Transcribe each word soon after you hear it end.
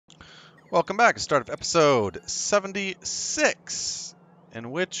Welcome back. Start of episode 76,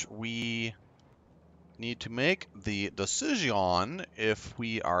 in which we need to make the decision if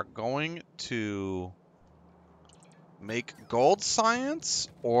we are going to make gold science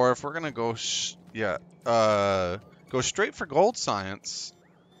or if we're gonna go go straight for gold science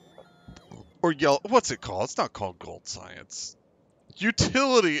or what's it called? It's not called gold science.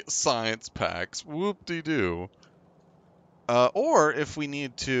 Utility science packs. Whoop-de-doo. Or if we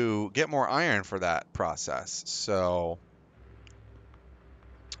need to get more iron for that process. So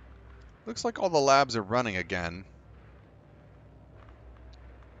looks like all the labs are running again.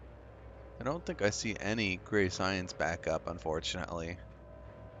 I don't think I see any gray science backup, unfortunately.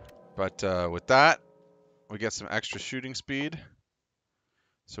 But with that, we get some extra shooting speed.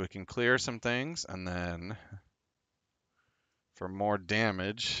 So we can clear some things, and then for more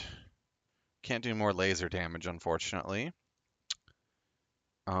damage, can't do more laser damage, unfortunately.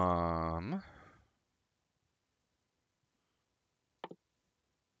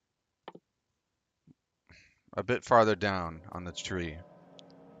 A bit farther down on the tree.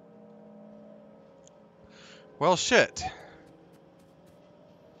 Well, shit.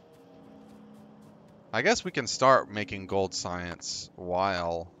 I guess we can start making gold science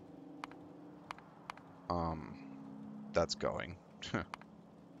while that's going.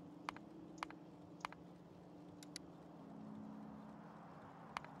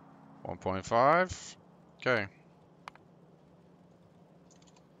 1.5. Okay.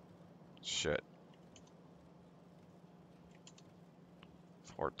 Shit.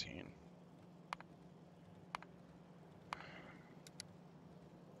 14.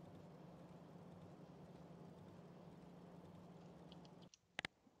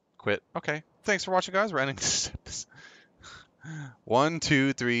 Quit. Okay. Thanks for watching, guys. We're ending this episode. 1,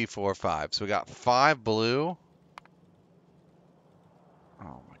 2, 3, 4, 5. So we got 5 blue.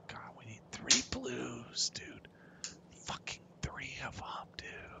 Oh my god, we need 3 blues, dude. Fucking 3 of them,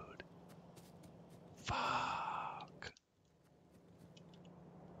 dude. Fuck.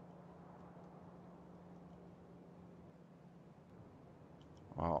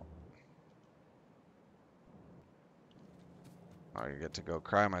 Well, I get to go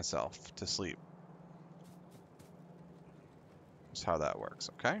cry myself to sleep. That's how that works,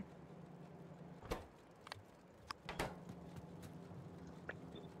 okay?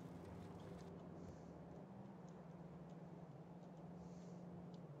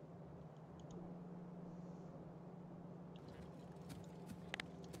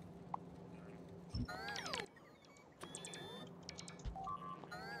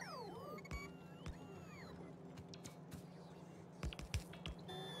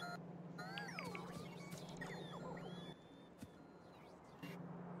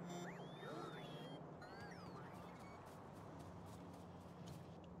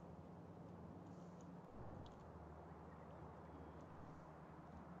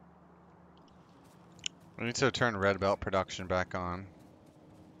 We need to turn red belt production back on.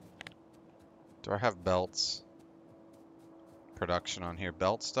 Do I have belts? Production on here.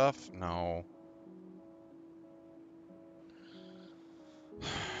 Belt stuff? No.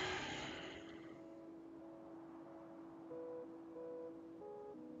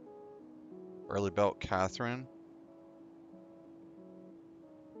 Early belt Catherine.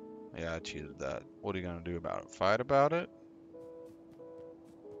 Yeah, I cheated that. What are you gonna do about it? Fight about it?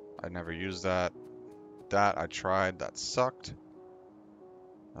 I never used that. That I tried. That sucked.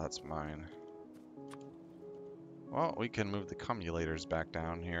 That's mine. Well, we can move the cumulators back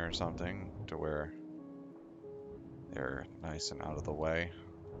down here or something to where they're nice and out of the way.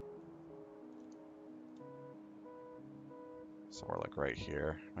 So we're like right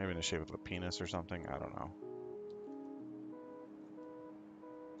here. Maybe in the shape of a penis or something. I don't know.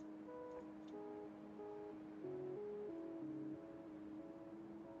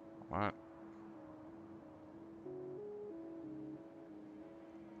 What?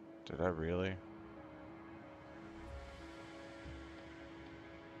 Did I really?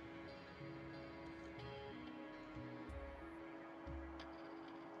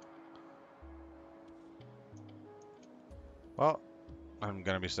 Well, I'm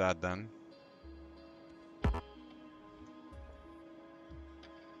gonna be sad then.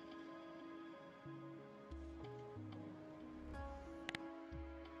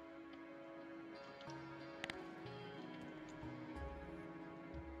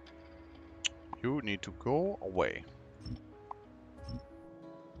 You need to go away.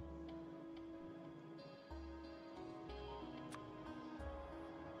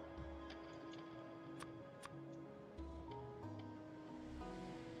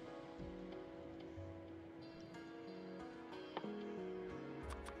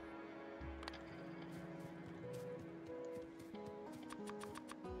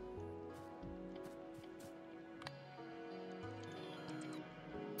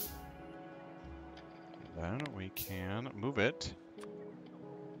 can move it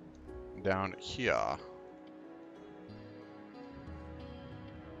down here.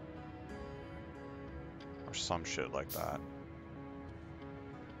 Or some shit like that.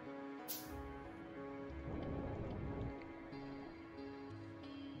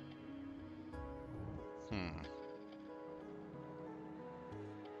 Hmm.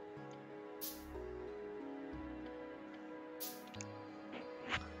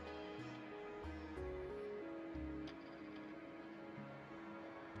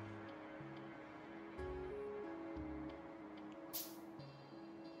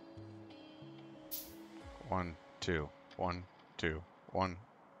 One, two, 1, 2, 1,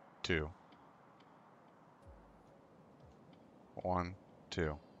 2. 1,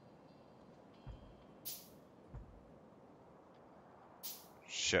 2.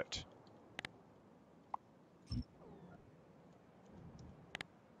 Shit.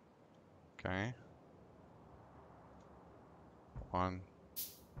 Okay. 1,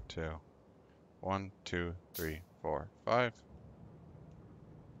 2. 1, 2, 3, 4, 5.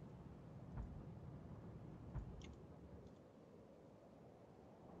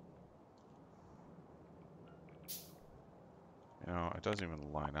 You know, it doesn't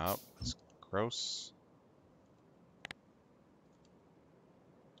even line up. It's gross.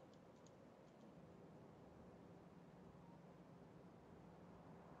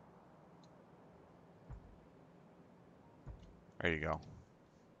 There you go.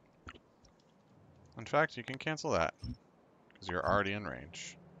 In fact, you can cancel that, because you're already in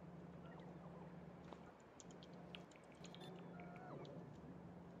range.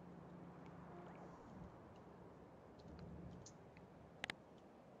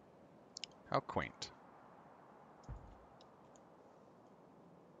 How quaint.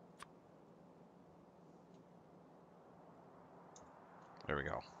 There we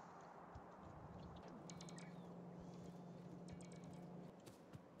go.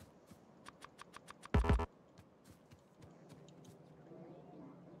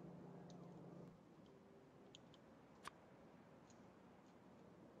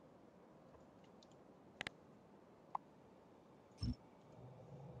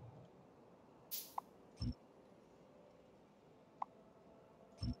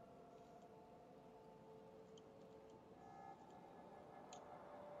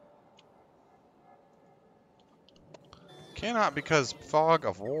 Cannot because fog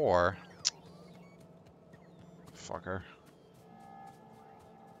of war. Fucker.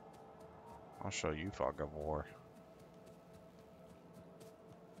 I'll show you fog of war.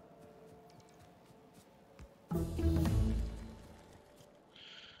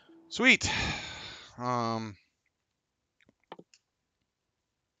 Sweet.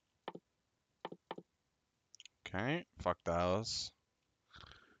 Okay, fuck those.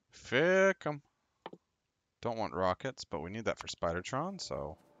 Fick 'em. Don't want rockets, but we need that for Spidertron,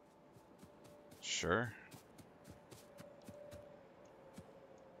 so sure.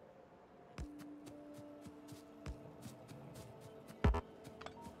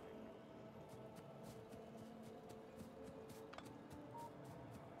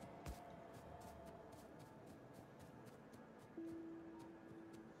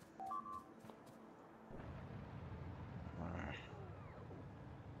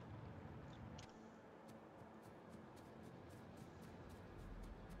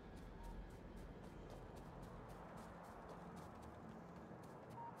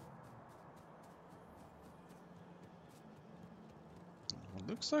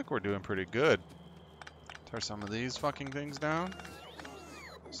 Looks like we're doing pretty good. Tear some of these fucking things down.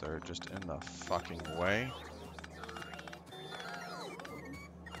 So they're just in the fucking way.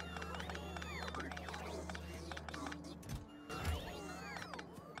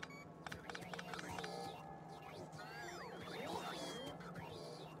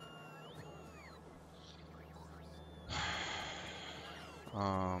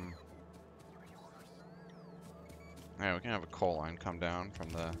 Yeah, we can have a coal line come down from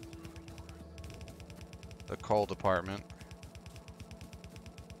the coal department.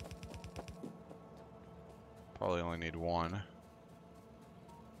 Probably only need one.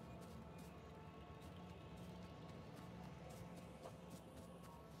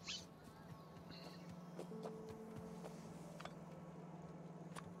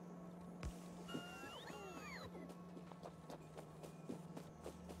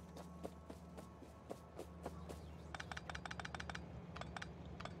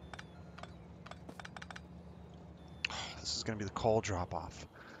 This is gonna be the coal drop-off.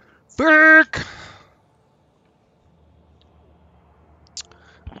 Frick!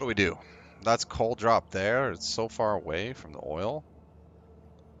 What do we do? That's coal drop there. It's so far away from the oil.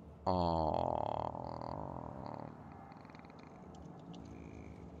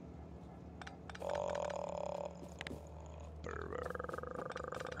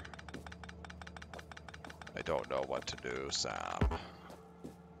 know what to do, Sam.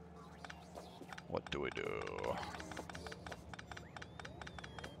 What do we do?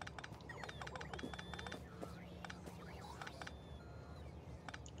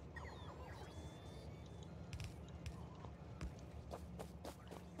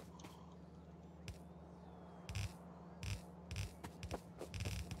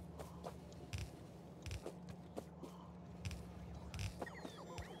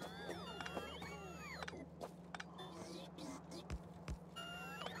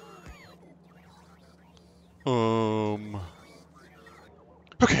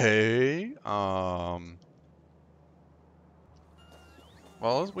 Okay.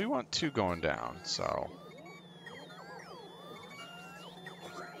 Well, we want 2 going down, so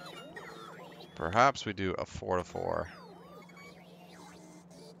perhaps we do a 4 to 4.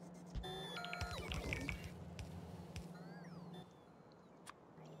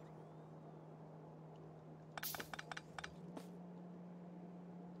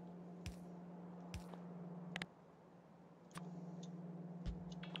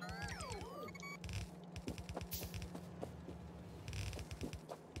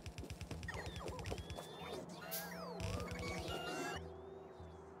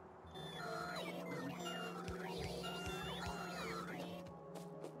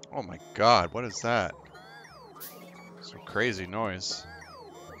 Oh my god, what is that? Some crazy noise.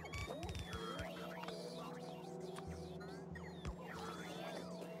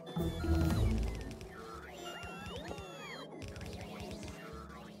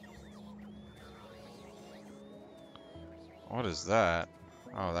 What is that?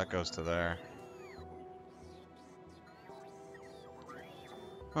 Oh, that goes to there.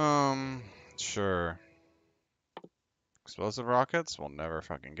 Sure. Explosive rockets we'll never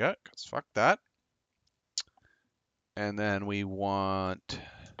fucking get, because fuck that. And then we want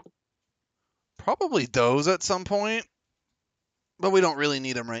probably those at some point, but we don't really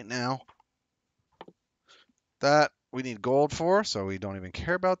need them right now. That we need gold for, so we don't even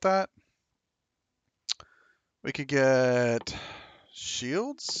care about that. We could get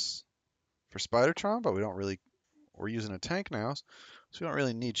shields for Spidertron, but we don't really, we're using a tank now, so we don't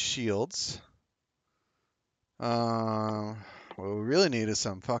really need shields. What we really need is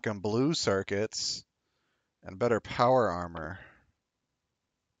some fucking blue circuits and better power armor.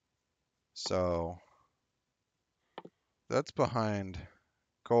 So that's behind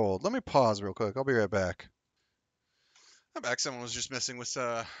gold. Let me pause real quick. I'll be right back. I'm back. Someone was just messing with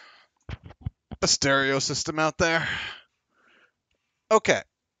a stereo system out there. Okay,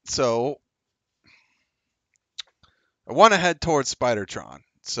 so I want to head towards Spidertron.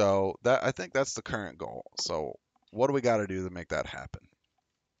 So that I think that's the current goal. So what do we got to do to make that happen?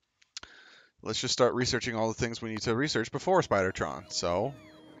 Let's just start researching all the things we need to research before Spidertron. So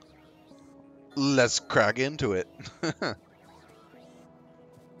let's crack into it.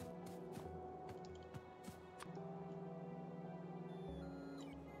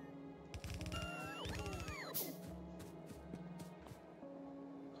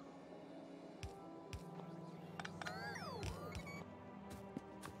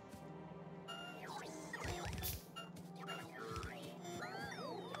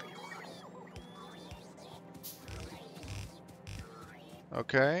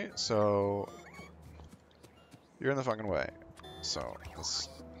 Okay, so you're in the fucking way. So let's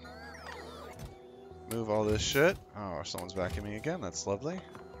move all this shit. Oh, someone's backing me again. That's lovely.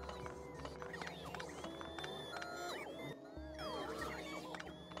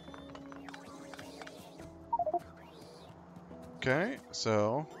 Okay,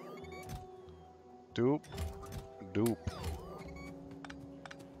 so doop, doop.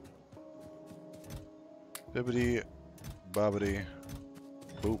 Bibbidi, bobbidi,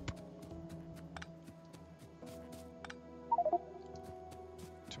 boop.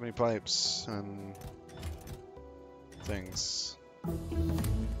 Too many pipes and things.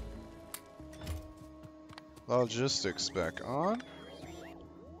 Logistics back on.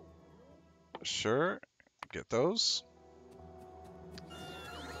 Sure, get those.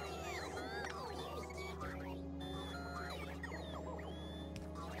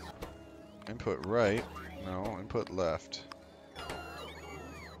 Input right. No, input left.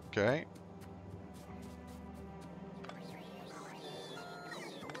 Okay.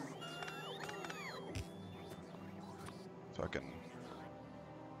 Fucking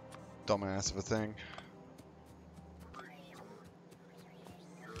dumbass of a thing.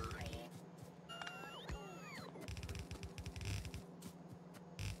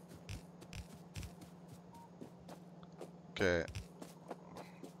 Okay.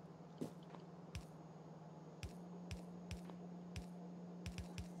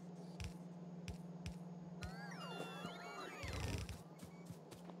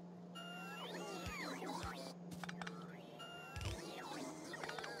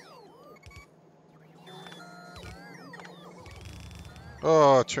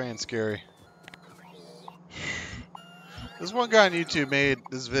 Oh, train scary. This one guy on YouTube made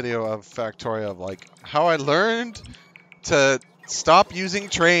this video of Factorio of like how I learned to stop using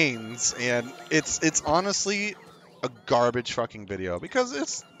trains, and it's honestly a garbage fucking video because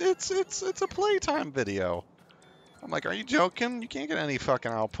it's a playtime video. I'm like, are you joking? You can't get any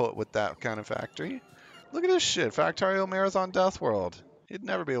fucking output with that kind of factory. Look at this shit, Factorio Marathon Death World. You'd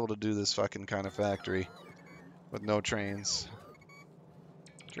never be able to do this fucking kind of factory with no trains.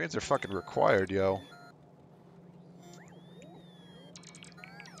 Trains are fucking required, yo.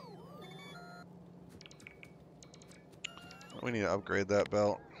 We need to upgrade that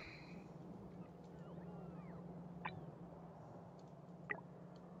belt.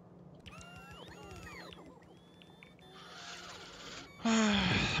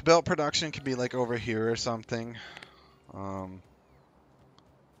 Belt production could be like over here or something.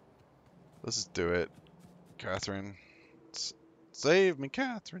 Let's just do it. Catherine. Save me,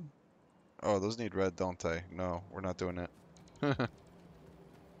 Catherine. Oh, those need red, don't they? No, we're not doing it.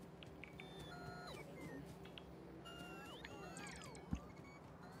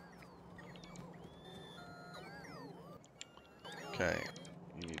 Okay,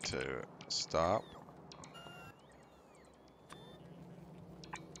 you need to stop.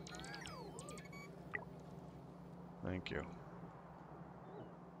 Thank you.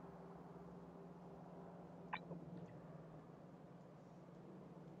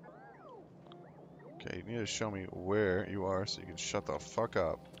 Okay, you need to show me where you are so you can shut the fuck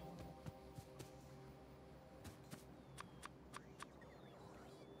up.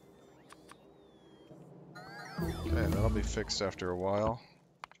 Okay, that'll be fixed after a while.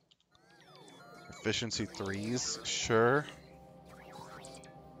 Efficiency 3s, sure.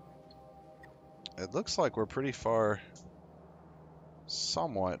 It looks like we're pretty far,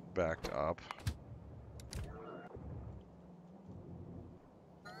 somewhat backed up.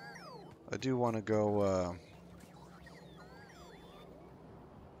 I do want to go,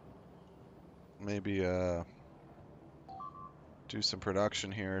 maybe, do some production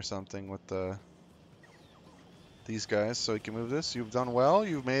here or something with these guys so we can move this. You've done well.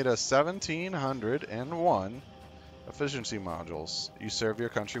 You've made a 1,701 efficiency modules. You serve your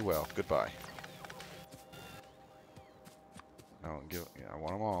country well. Goodbye. No, I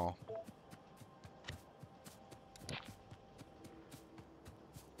want them all.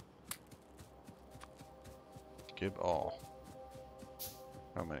 Give all.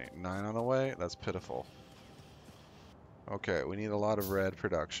 How many? 9 on the way? That's pitiful. Okay, we need a lot of red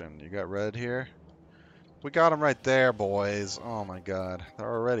production. You got red here? We got them right there, boys. Oh my god. They're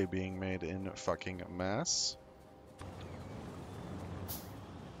already being made in fucking mass.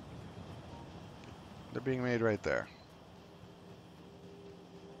 They're being made right there.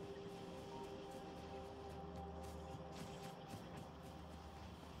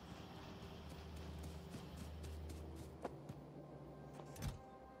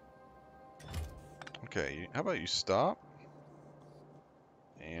 Okay, how about you stop?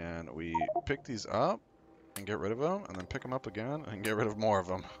 And we pick these up and get rid of them, and then pick them up again and get rid of more of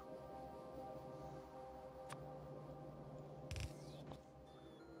them.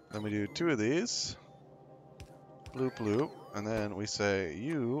 Then we do 2 of these. Loop, loop. And then we say,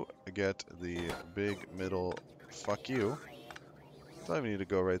 you get the big middle fuck you. So we need to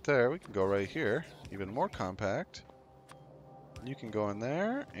go right there. We can go right here. Even more compact. You can go in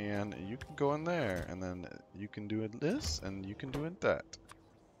there, and you can go in there. And then you can do this, and you can do it that.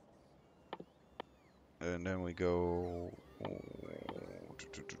 And then we go...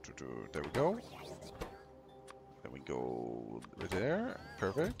 There we go. Then we go right there.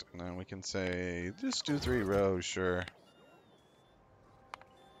 Perfect. And then we can say, just do 3 rows, sure.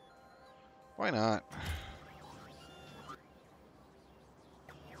 Why not?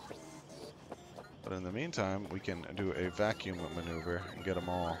 But in the meantime, we can do a vacuum maneuver and get them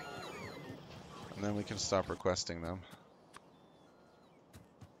all. And then we can stop requesting them.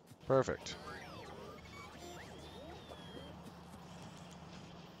 Perfect.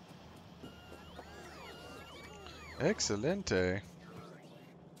 Excelente.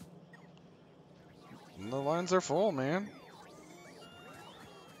 And the lines are full, man.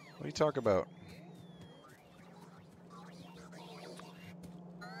 What do you talk about?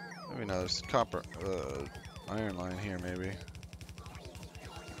 Maybe not. There's copper, iron line here, maybe.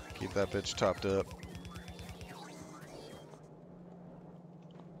 Keep that bitch topped up.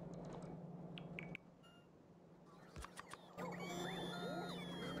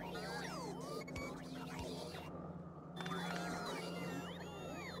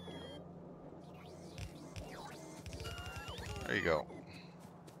 There you go.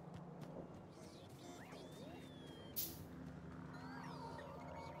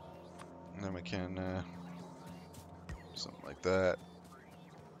 And then we can, something like that.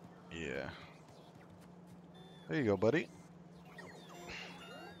 Yeah. There you go, buddy.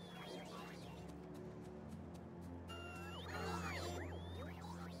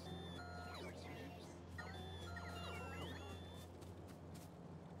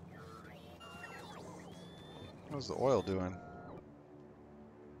 How's the oil doing?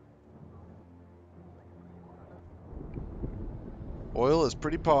 Oil is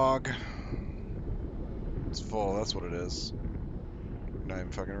pretty pog. It's full, that's what it is. You're not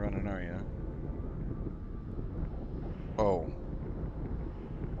even fucking running, are you? Oh.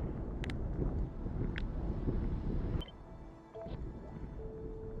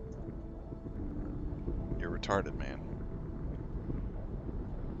 You're retarded, man.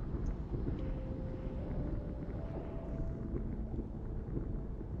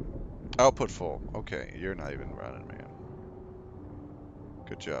 Output full. Okay, you're not even running, man.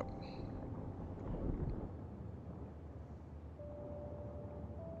 Good job.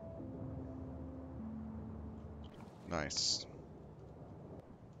 Nice.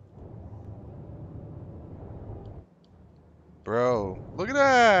 Bro, look at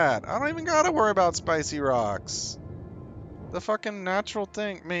that! I don't even gotta worry about spicy rocks. The fucking natural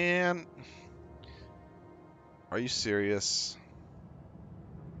thing, man. Are you serious?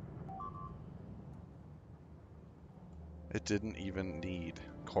 It didn't even need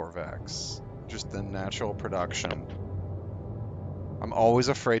Corvax. Just the natural production. I'm always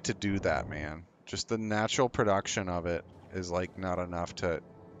afraid to do that, man. Just the natural production of it is like not enough to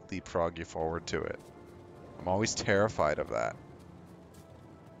leapfrog you forward to it. I'm always terrified of that.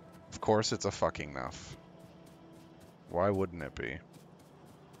 Of course it's a fucking enough. Why wouldn't it be?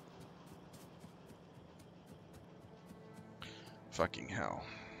 Fucking hell.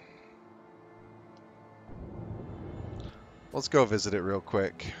 Let's go visit it real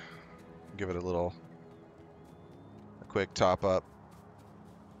quick. Give it a quick top up.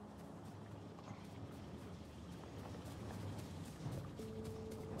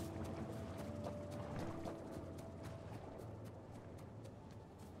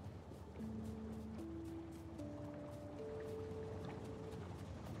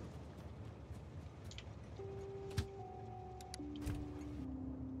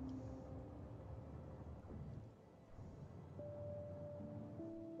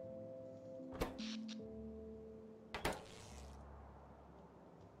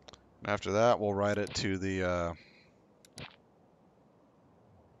 After that, we'll ride it to the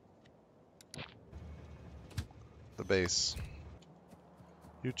base.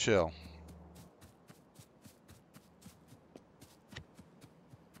 You chill.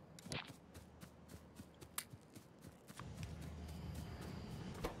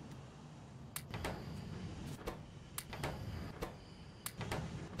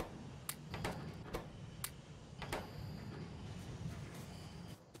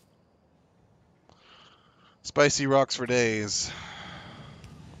 Spicy rocks for days.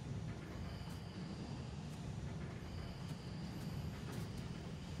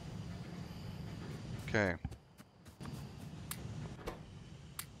 Okay.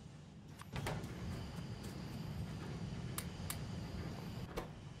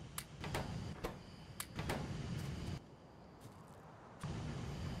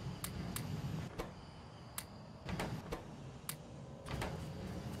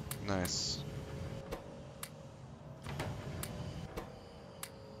 Nice.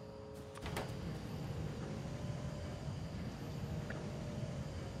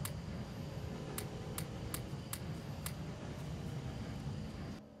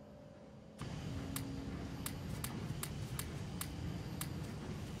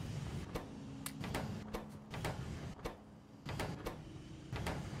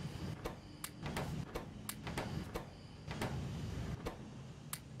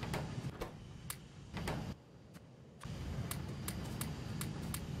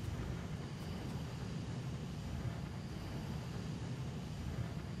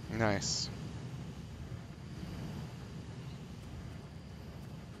 Nice.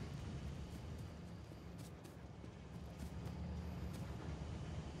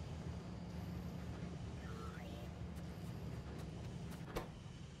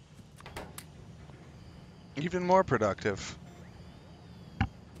 Even more productive.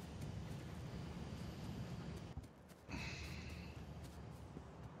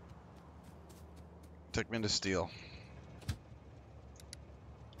 Took me to steel.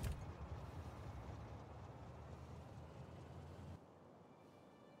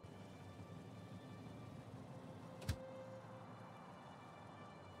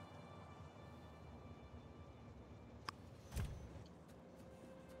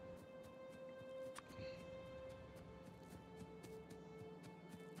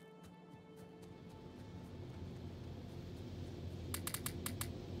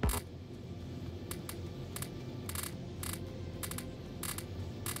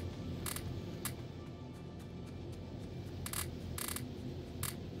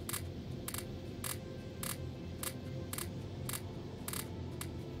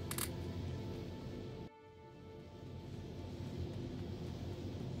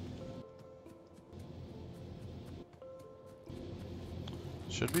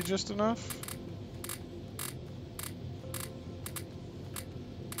 Should be just enough.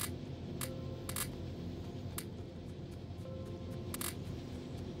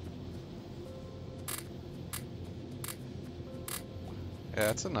 Yeah,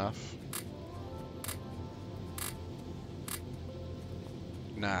 it's enough.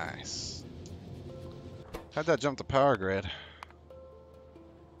 Nice. How'd that jump the power grid?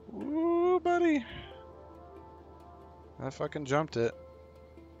 Ooh, buddy. I fucking jumped it.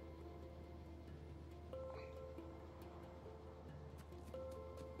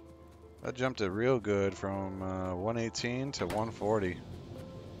 That jumped it real good from 118 to 140.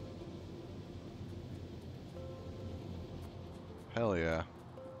 Hell yeah.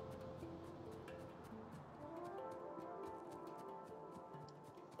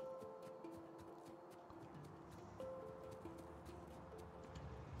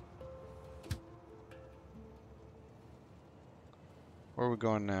 Where are we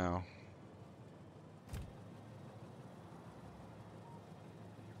going now?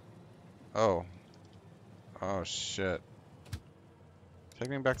 Oh. Oh, shit. Take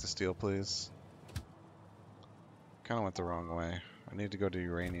me back to steel, please. Kind of went the wrong way. I need to go to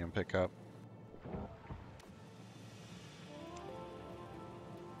uranium pickup.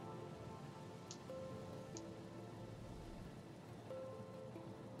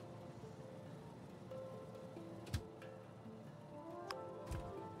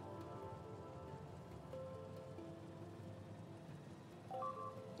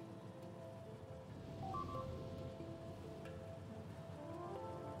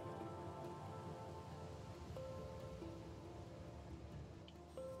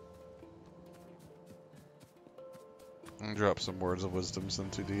 And drop some words of wisdom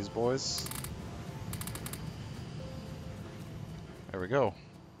into these boys. There we go.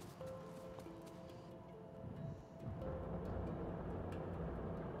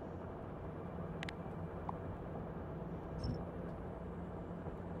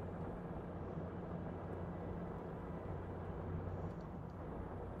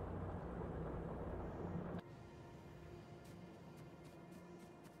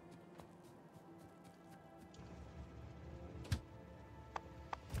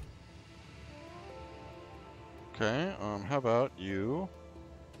 Okay, how about you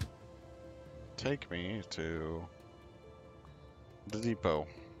take me to the depot?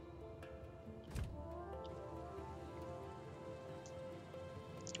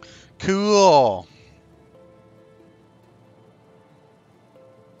 Cool!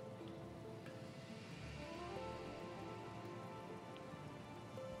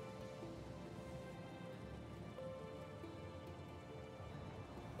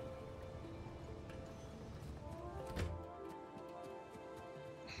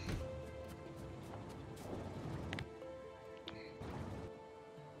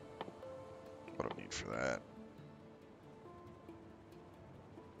 What do I need for that?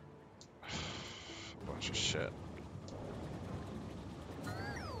 A bunch of shit.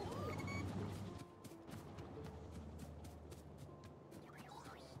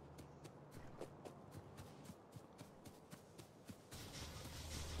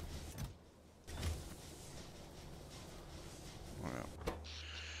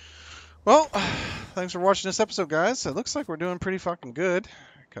 Well, thanks for watching this episode, guys. It looks like we're doing pretty fucking good.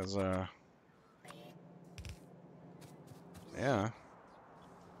 Because, yeah.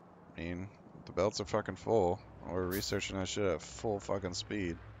 I mean, the belts are fucking full. We're researching that shit at full fucking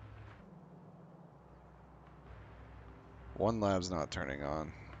speed. One lab's not turning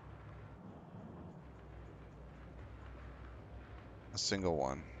on. A single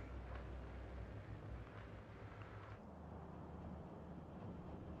one.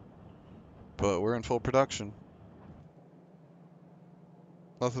 But we're in full production.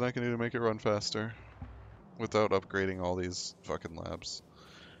 Nothing I can do to make it run faster without upgrading all these fucking labs.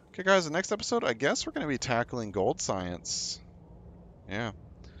 Okay, guys, the next episode, I guess we're going to be tackling gold science. Yeah.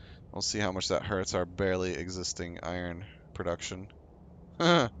 We'll see how much that hurts our barely existing iron production.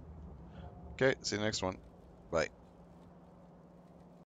 Okay, see you next one. Bye.